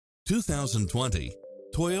2020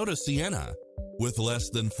 Toyota Sienna. With less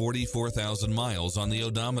than 44,000 miles on the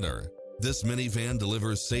odometer, this minivan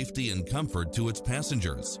delivers safety and comfort to its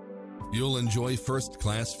passengers. You'll enjoy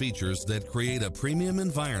first-class features that create a premium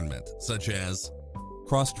environment, such as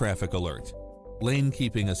cross-traffic alert, lane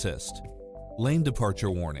keeping assist, lane departure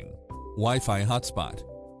warning, Wi-Fi hotspot,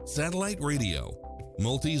 satellite radio,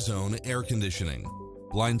 multi-zone air conditioning,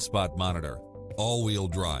 blind spot monitor, all-wheel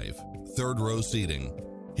drive, third-row seating,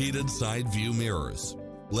 heated side view mirrors,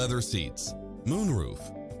 leather seats, moonroof,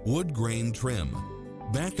 wood grain trim,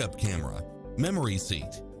 backup camera, memory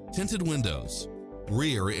seat, tinted windows,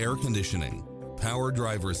 rear air conditioning, power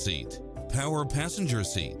driver seat, power passenger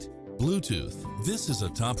seat, Bluetooth. This is a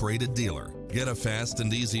top-rated dealer. Get a fast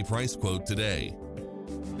and easy price quote today.